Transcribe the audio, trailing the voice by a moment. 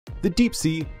The deep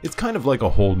sea is kind of like a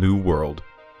whole new world.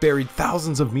 Buried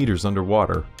thousands of meters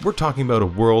underwater, we're talking about a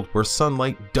world where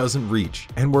sunlight doesn't reach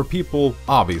and where people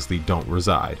obviously don't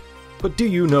reside. But do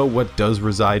you know what does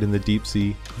reside in the deep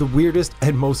sea? The weirdest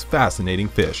and most fascinating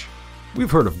fish. We've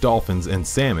heard of dolphins and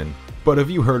salmon, but have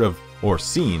you heard of or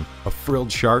seen a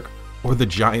frilled shark or the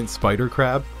giant spider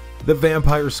crab, the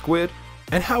vampire squid?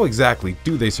 And how exactly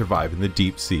do they survive in the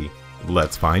deep sea?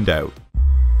 Let's find out.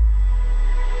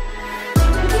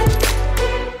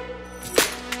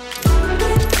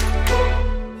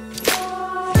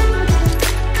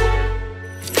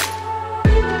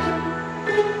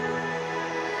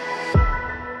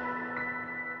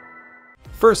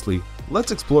 Firstly,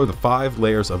 let's explore the 5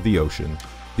 layers of the ocean.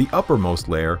 The uppermost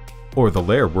layer, or the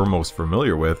layer we're most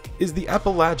familiar with, is the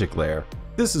epipelagic layer.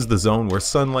 This is the zone where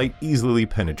sunlight easily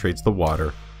penetrates the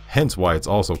water, hence why it's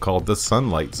also called the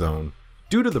sunlight zone.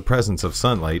 Due to the presence of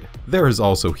sunlight, there is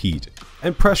also heat,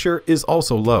 and pressure is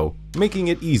also low, making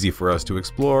it easy for us to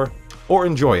explore or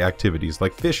enjoy activities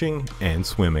like fishing and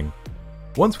swimming.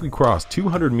 Once we cross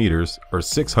 200 meters or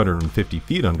 650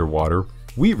 feet underwater,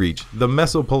 we reach the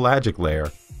mesopelagic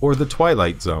layer, or the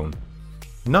twilight zone.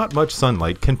 Not much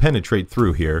sunlight can penetrate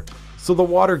through here, so the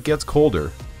water gets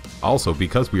colder. Also,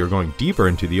 because we are going deeper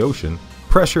into the ocean,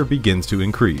 pressure begins to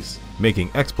increase,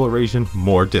 making exploration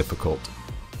more difficult.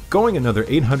 Going another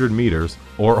 800 meters,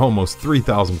 or almost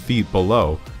 3,000 feet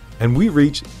below, and we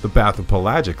reach the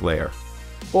bathypelagic layer,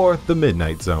 or the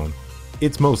midnight zone.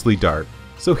 It's mostly dark,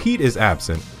 so heat is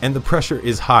absent and the pressure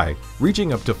is high,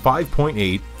 reaching up to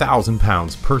 5.8 thousand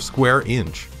pounds per square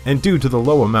inch. And due to the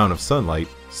low amount of sunlight,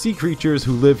 sea creatures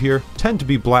who live here tend to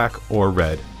be black or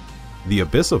red. The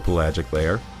abyssopelagic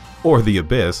layer, or the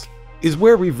abyss, is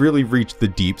where we've really reached the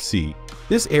deep sea.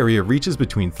 This area reaches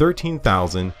between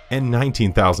 13,000 and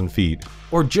 19,000 feet,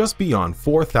 or just beyond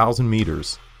 4,000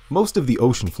 meters. Most of the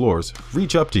ocean floors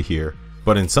reach up to here,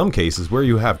 but in some cases where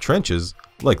you have trenches,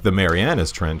 like the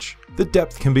Marianas Trench, the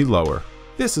depth can be lower.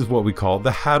 This is what we call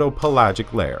the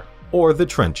hadopelagic layer, or the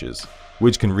trenches,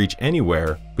 which can reach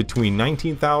anywhere between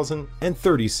 19,000 and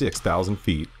 36,000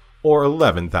 feet, or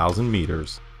 11,000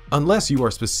 meters. Unless you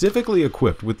are specifically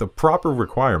equipped with the proper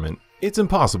requirement, it's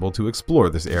impossible to explore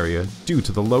this area due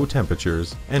to the low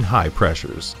temperatures and high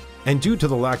pressures. And due to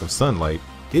the lack of sunlight,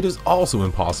 it is also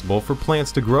impossible for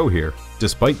plants to grow here.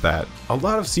 Despite that, a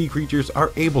lot of sea creatures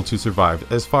are able to survive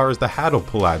as far as the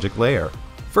hadopelagic layer.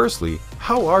 Firstly,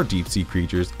 how are deep sea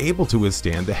creatures able to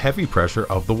withstand the heavy pressure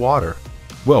of the water?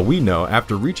 Well, we know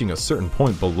after reaching a certain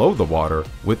point below the water,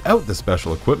 without the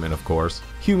special equipment of course,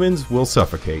 humans will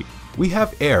suffocate. We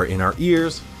have air in our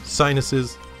ears,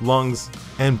 sinuses, lungs,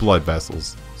 and blood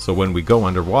vessels. So when we go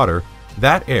underwater,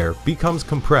 that air becomes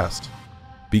compressed.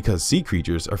 Because sea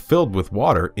creatures are filled with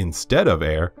water instead of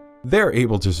air, they're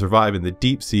able to survive in the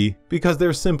deep sea because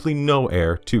there's simply no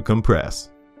air to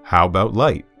compress. How about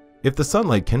light? If the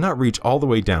sunlight cannot reach all the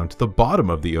way down to the bottom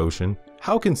of the ocean,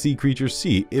 how can sea creatures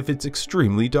see if it's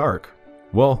extremely dark?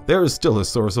 Well, there is still a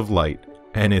source of light,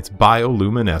 and it's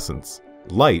bioluminescence.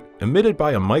 Light emitted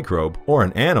by a microbe or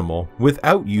an animal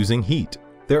without using heat.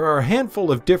 There are a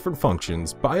handful of different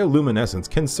functions bioluminescence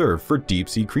can serve for deep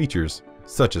sea creatures,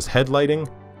 such as headlighting,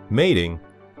 mating,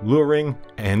 luring,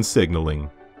 and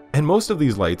signaling. And most of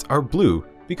these lights are blue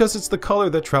because it's the color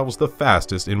that travels the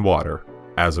fastest in water.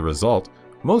 As a result,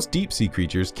 most deep sea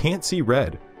creatures can't see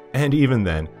red, and even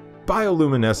then,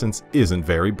 bioluminescence isn't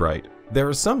very bright. There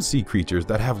are some sea creatures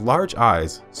that have large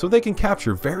eyes so they can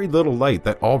capture very little light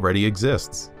that already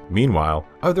exists. Meanwhile,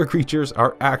 other creatures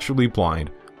are actually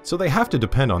blind, so they have to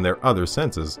depend on their other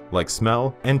senses like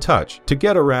smell and touch to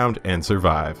get around and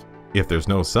survive. If there's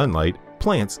no sunlight,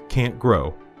 plants can't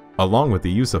grow. Along with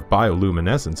the use of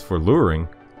bioluminescence for luring,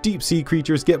 deep sea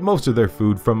creatures get most of their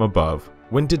food from above,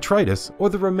 when detritus or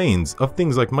the remains of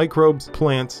things like microbes,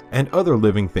 plants, and other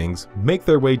living things make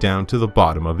their way down to the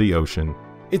bottom of the ocean.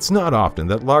 It's not often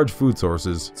that large food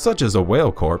sources, such as a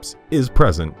whale corpse, is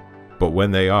present, but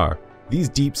when they are, these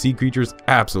deep sea creatures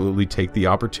absolutely take the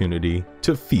opportunity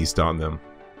to feast on them.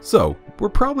 So, we're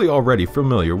probably already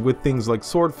familiar with things like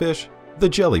swordfish, the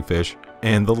jellyfish,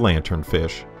 and the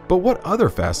lanternfish. But what other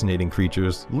fascinating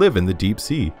creatures live in the deep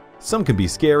sea? Some can be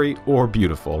scary or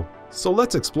beautiful, so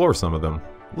let's explore some of them.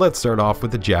 Let's start off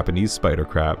with the Japanese spider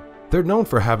crab. They're known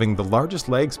for having the largest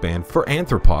leg span for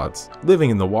arthropods. Living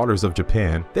in the waters of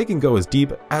Japan, they can go as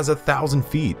deep as 1,000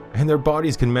 feet, and their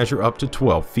bodies can measure up to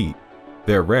 12 feet.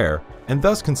 They're rare, and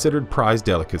thus considered prized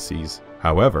delicacies.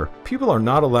 However, people are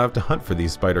not allowed to hunt for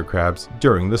these spider crabs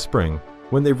during the spring,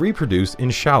 when they reproduce in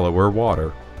shallower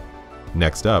water.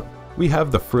 Next up, we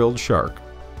have the frilled shark.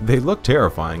 They look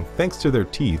terrifying thanks to their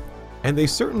teeth, and they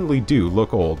certainly do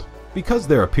look old, because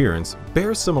their appearance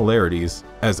bears similarities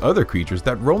as other creatures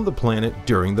that roamed the planet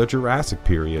during the Jurassic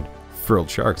period. Frilled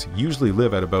sharks usually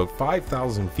live at about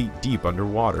 5,000 feet deep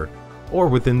underwater, or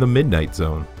within the midnight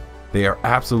zone. They are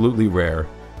absolutely rare,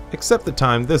 except the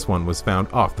time this one was found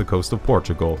off the coast of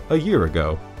Portugal a year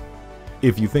ago.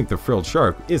 If you think the frilled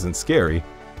shark isn't scary,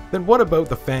 then what about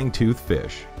the fang-toothed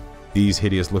fish? These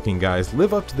hideous-looking guys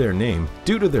live up to their name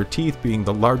due to their teeth being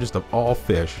the largest of all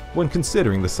fish when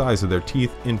considering the size of their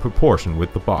teeth in proportion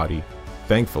with the body.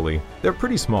 Thankfully, they're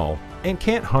pretty small and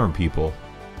can't harm people.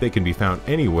 They can be found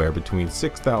anywhere between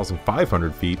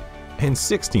 6,500 feet and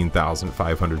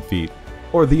 16,500 feet,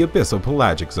 or the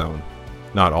epipelagic zone.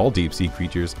 Not all deep-sea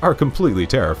creatures are completely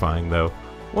terrifying though.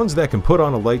 Ones that can put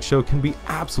on a light show can be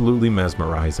absolutely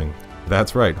mesmerizing.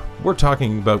 That's right, we're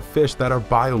talking about fish that are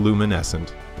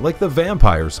bioluminescent, like the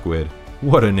vampire squid.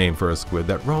 What a name for a squid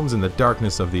that roams in the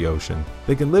darkness of the ocean.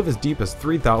 They can live as deep as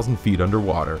 3,000 feet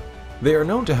underwater. They are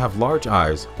known to have large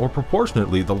eyes, or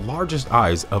proportionately the largest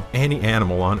eyes of any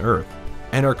animal on Earth,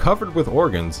 and are covered with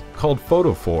organs called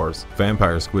photophores.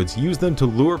 Vampire squids use them to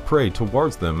lure prey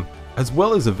towards them, as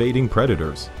well as evading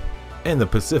predators. And the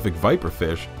Pacific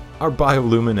viperfish are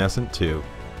bioluminescent too.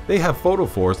 They have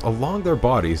photophores along their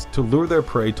bodies to lure their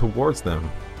prey towards them.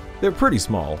 They're pretty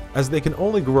small, as they can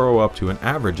only grow up to an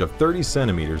average of 30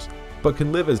 centimeters, but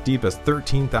can live as deep as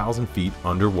 13,000 feet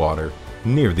underwater,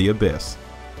 near the abyss.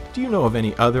 Do you know of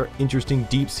any other interesting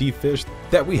deep-sea fish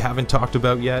that we haven't talked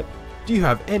about yet? Do you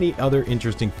have any other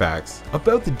interesting facts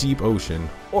about the deep ocean,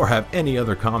 or have any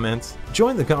other comments?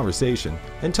 Join the conversation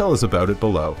and tell us about it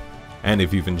below. And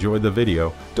if you've enjoyed the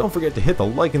video, don't forget to hit the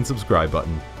like and subscribe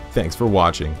button. Thanks for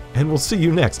watching, and we'll see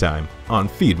you next time on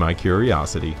Feed My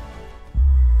Curiosity.